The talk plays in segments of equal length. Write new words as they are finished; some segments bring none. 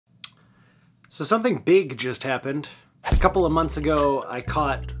So something big just happened. A couple of months ago, I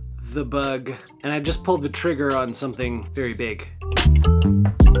caught the bug, and I just pulled the trigger on something very big.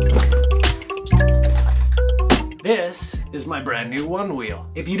 This is my brand new OneWheel.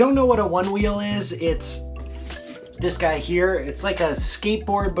 If you don't know what a OneWheel is, it's this guy here. It's like a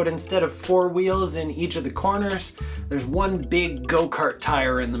skateboard, but instead of 4 wheels in each of the corners, there's one big go-kart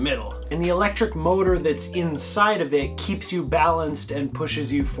tire in the middle. And the electric motor that's inside of it keeps you balanced and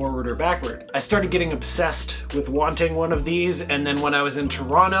pushes you forward or backward. I started getting obsessed with wanting one of these, and then when I was in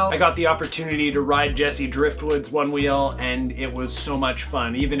Toronto, I got the opportunity to ride Jesse Driftwood's OneWheel, and it was so much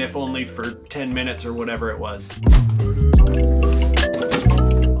fun, even if only for 10 minutes or whatever it was.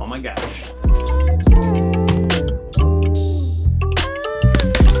 Oh my gosh.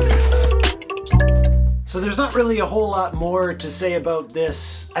 So there's not really a whole lot more to say about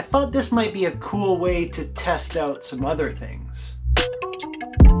this. I thought this might be a cool way to test out some other things.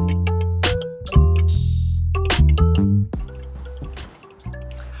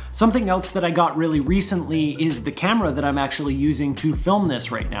 Something else that I got really recently is the camera that I'm actually using to film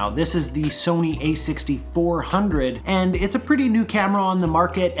this right now. This is the Sony A6400, and it's a pretty new camera on the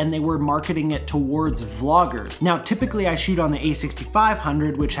market, and they were marketing it towards vloggers. Now, typically I shoot on the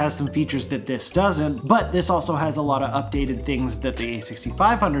A6500, which has some features that this doesn't, but this also has a lot of updated things that the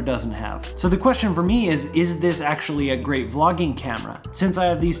A6500 doesn't have. So the question for me is this actually a great vlogging camera? Since I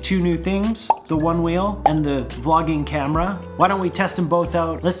have these two new things, the OneWheel and the vlogging camera, why don't we test them both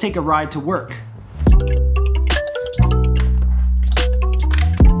out? Let's take a ride to work.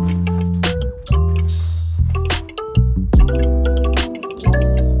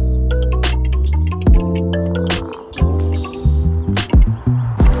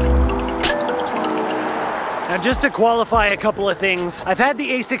 Now, just to qualify a couple of things, I've had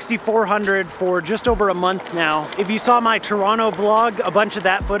the A6400 for just over a month now. If you saw my Toronto vlog, a bunch of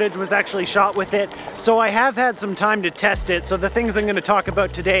that footage was actually shot with it. So I have had some time to test it. So the things I'm going to talk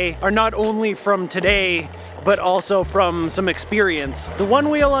about today are not only from today, but also from some experience. The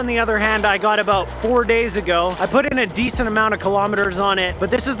OneWheel, on the other hand, I got about 4 days ago. I put in a decent amount of kilometers on it,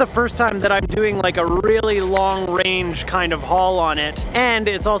 but this is the first time that I'm doing like a really long range kind of haul on it. And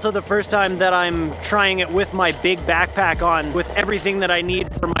it's also the first time that I'm trying it with my big backpack on, with everything that I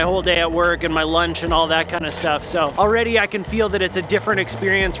need for my whole day at work and my lunch and all that kind of stuff. So already I can feel that it's a different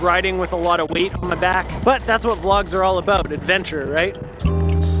experience riding with a lot of weight on my back, but that's what vlogs are all about, adventure, right?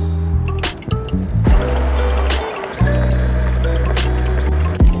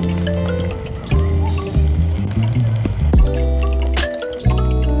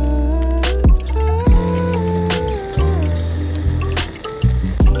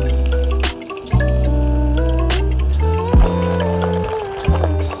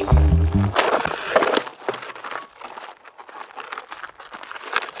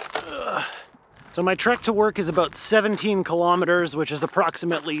 So my trek to work is about 17 kilometers, which is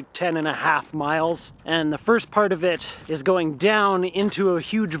approximately 10.5 miles. And the first part of it is going down into a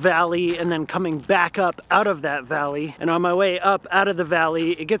huge valley and then coming back up out of that valley. And on my way up out of the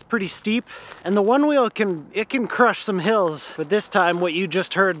valley, it gets pretty steep. And the OneWheel can crush some hills. But this time, what you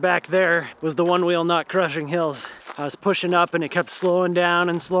just heard back there was the OneWheel not crushing hills. I was pushing up and it kept slowing down,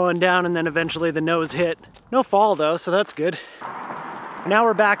 and then eventually the nose hit. No fall though, so that's good. Now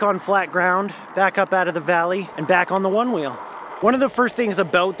we're back on flat ground, back up out of the valley, and back on the OneWheel. One of the first things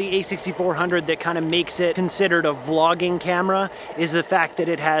about the A6400 that kind of makes it considered a vlogging camera is the fact that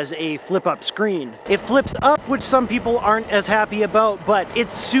it has a flip-up screen. It flips up, which some people aren't as happy about, but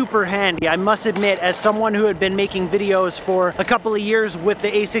it's super handy. I must admit, as someone who had been making videos for a couple of years with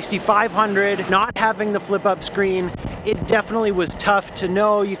the A6500, not having the flip-up screen, it definitely was tough to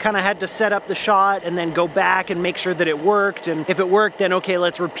know. You kind of had to set up the shot and then go back and make sure that it worked. And if it worked, then okay,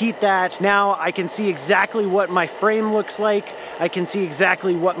 let's repeat that. Now I can see exactly what my frame looks like. I can see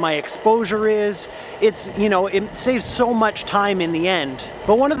exactly what my exposure is. It's, you know, it saves so much time in the end.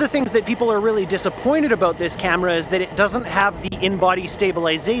 But one of the things that people are really disappointed about this camera is that it doesn't have the in-body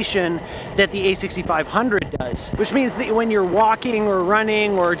stabilization that the A6500 does. Which means that when you're walking or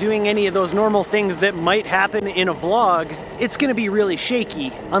running or doing any of those normal things that might happen in a vlog, it's gonna be really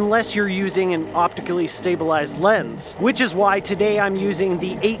shaky unless you're using an optically stabilized lens. Which is why today I'm using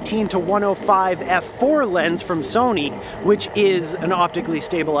the 18-105 f4 lens from Sony, which is an optically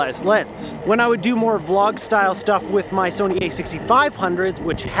stabilized lens. When I would do more vlog style stuff with my Sony A6500s,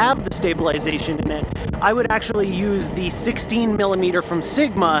 which have the stabilization in it, I would actually use the 16mm from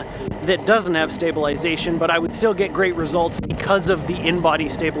Sigma that doesn't have stabilization, but I would still get great results because of the in-body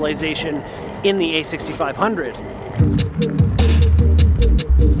stabilization in the A6500.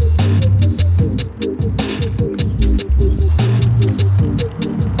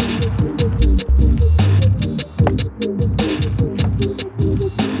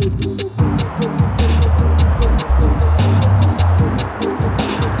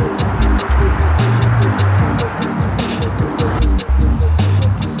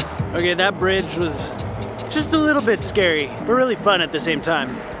 Okay, that bridge was just a little bit scary, but really fun at the same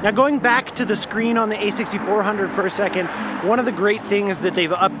time. Now going back to the screen on the A6400 for a second, one of the great things that they've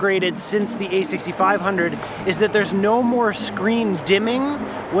upgraded since the A6500 is that there's no more screen dimming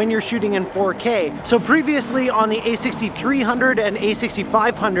when you're shooting in 4K. So previously on the A6300 and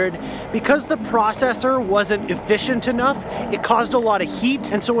A6500, because the processor wasn't efficient enough, it caused a lot of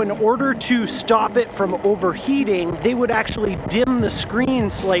heat, and so in order to stop it from overheating, they would actually dim the screen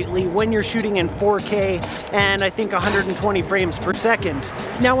slightly when you're shooting in 4K and I think 120 frames per second.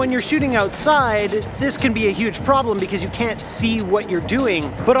 Now when you're shooting outside, this can be a huge problem because you can't see what you're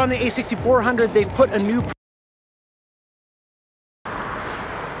doing. But on the A6400, they've put a new...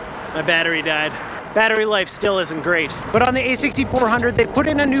 My battery died. Battery life still isn't great. But on the A6400, they put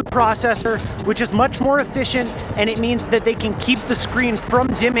in a new processor, which is much more efficient, and it means that they can keep the screen from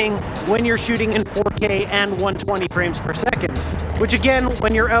dimming when you're shooting in 4K and 120 frames per second. Which again,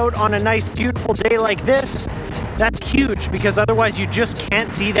 when you're out on a nice, beautiful day like this, that's huge, because otherwise you just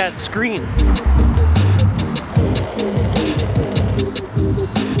can't see that screen.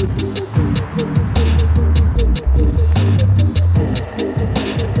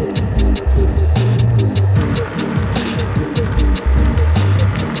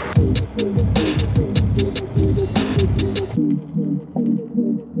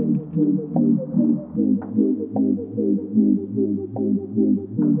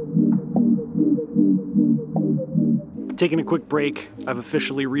 Taking a quick break, I've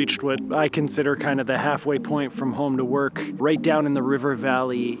officially reached what I consider kind of the halfway point from home to work, right down in the river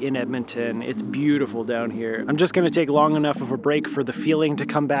valley in Edmonton. It's beautiful down here. I'm just gonna take long enough of a break for the feeling to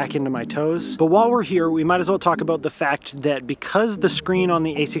come back into my toes. But while we're here, we might as well talk about the fact that because the screen on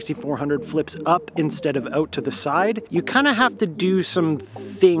the A6400 flips up instead of out to the side, you kind of have to do some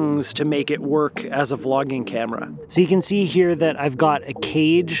things to make it work as a vlogging camera. So you can see here that I've got a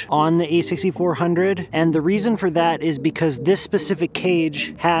cage on the A6400, and the reason for that is because this specific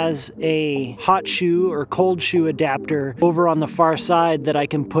cage has a hot shoe or cold shoe adapter over on the far side that I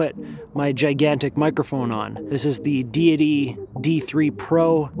can put my gigantic microphone on. This is the Deity D3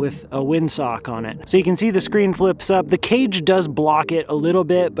 Pro with a windsock on it. So you can see the screen flips up. The cage does block it a little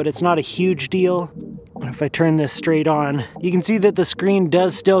bit, but it's not a huge deal. If I turn this straight on, you can see that the screen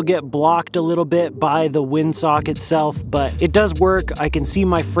does still get blocked a little bit by the windsock itself, but it does work. I can see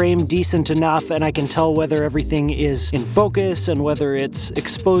my frame decent enough, and I can tell whether everything is in focus and whether it's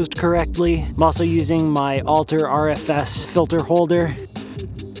exposed correctly. I'm also using my Alter RFS filter holder,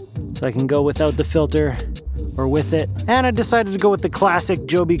 so I can go without the filter or with it. And I decided to go with the classic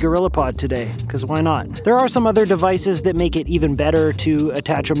Joby GorillaPod today, because why not? There are some other devices that make it even better to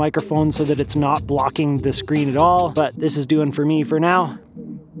attach a microphone so that it's not blocking the screen at all, but this is doing for me for now.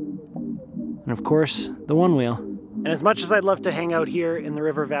 And of course, the OneWheel. And as much as I'd love to hang out here in the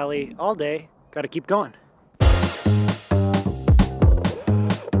river valley all day, gotta keep going.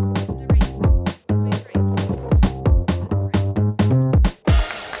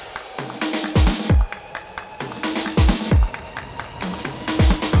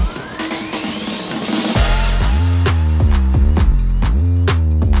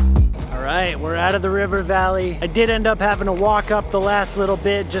 We're out of the river valley. I did end up having to walk up the last little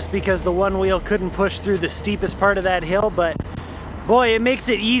bit just because the OneWheel couldn't push through the steepest part of that hill, but boy, it makes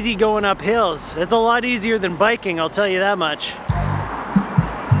it easy going up hills. It's a lot easier than biking, I'll tell you that much.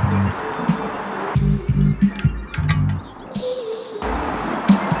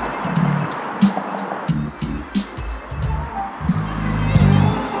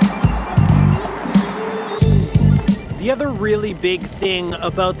 The other really big thing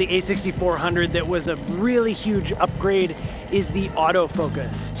about the A6400 that was a really huge upgrade is the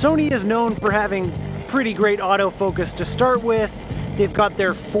autofocus. Sony is known for having pretty great autofocus to start with. They've got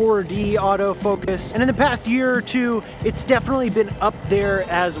their 4D autofocus, and in the past year or two, it's definitely been up there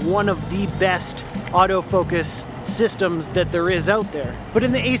as one of the best autofocus systems that there is out there. But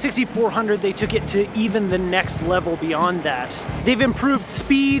in the A6400, they took it to even the next level beyond that. They've improved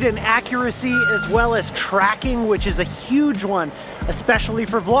speed and accuracy as well as tracking, which is a huge one, especially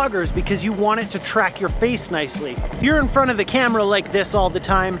for vloggers, because you want it to track your face nicely. If you're in front of the camera like this all the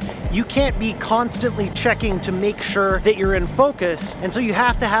time, you can't be constantly checking to make sure that you're in focus, and so you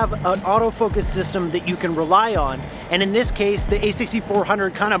have to have an autofocus system that you can rely on. And in this case, the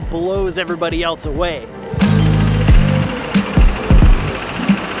A6400 kind of blows everybody else away.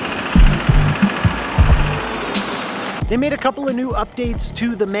 They made a couple of new updates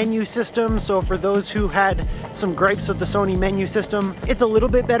to the menu system, so for those who had some gripes with the Sony menu system, it's a little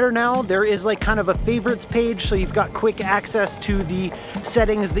bit better now. There is like kind of a favorites page, so you've got quick access to the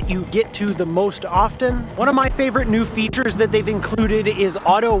settings that you get to the most often. One of my favorite new features that they've included is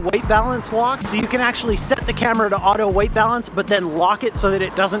auto white balance lock, so you can actually set the camera to auto white balance, but then lock it so that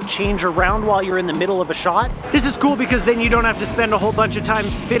it doesn't change around while you're in the middle of a shot. This is cool because then you don't have to spend a whole bunch of time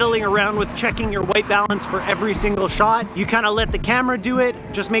fiddling around with checking your white balance for every single shot. You kind of let the camera do it,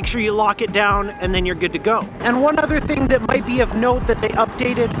 just make sure you lock it down, and then you're good to go. And one other thing that might be of note that they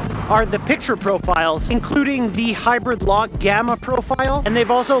updated are the picture profiles, including the hybrid log gamma profile, and they've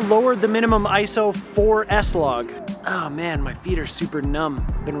also lowered the minimum ISO for S-Log. Oh man, my feet are super numb.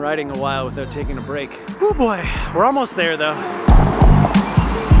 Been riding a while without taking a break. Oh boy, we're almost there though.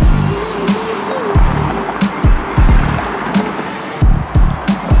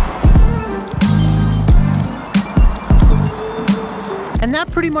 And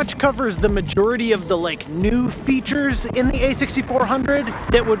that pretty much covers the majority of the like new features in the A6400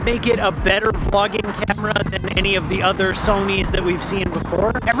 that would make it a better vlogging camera than any of the other Sonys that we've seen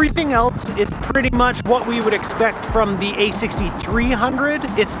before. Everything else is pretty much what we would expect from the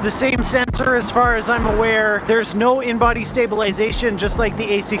A6300. It's the same sensor as far as I'm aware. There's no in-body stabilization, just like the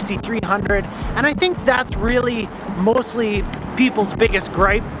A6300. And I think that's really mostly people's biggest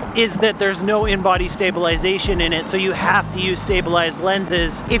gripe, is that there's no in-body stabilization in it, so you have to use stabilized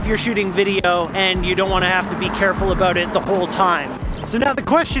lenses if you're shooting video and you don't want to have to be careful about it the whole time. So now the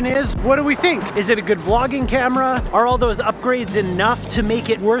question is, what do we think? Is it a good vlogging camera? Are all those upgrades enough to make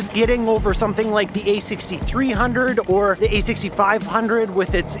it worth getting over something like the A6300 or the A6500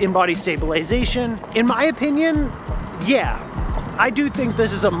 with its in-body stabilization? In my opinion, yeah. I do think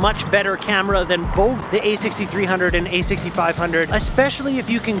this is a much better camera than both the A6300 and A6500, especially if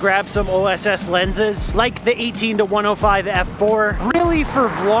you can grab some OSS lenses like the 18-105 f4. Really, for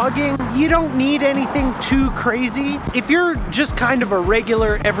vlogging, you don't need anything too crazy. If you're just kind of a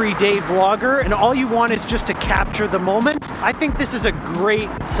regular everyday vlogger and all you want is just to capture the moment, I think this is a great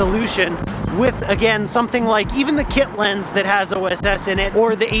solution with, again, something like even the kit lens that has OSS in it,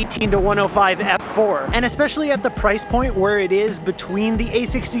 or the 18-105 f4. And especially at the price point where it is between the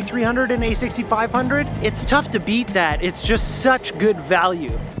A6300 and A6500, it's tough to beat that. It's just such good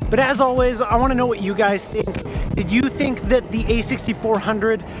value. But as always, I want to know what you guys think. Did you think that the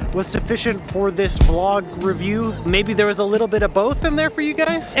A6400 was sufficient for this vlog review? Maybe there was a little bit of both in there for you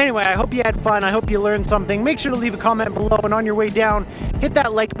guys? Anyway, I hope you had fun. I hope you learned something. Make sure to leave a comment below, and on your way down, hit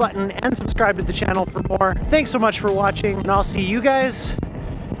that like button and subscribe to the channel for more. Thanks so much for watching, and I'll see you guys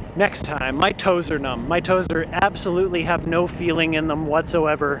next time. My toes are numb. My toes are absolutely have no feeling in them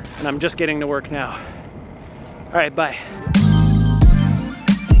whatsoever, and I'm just getting to work now. All right, bye.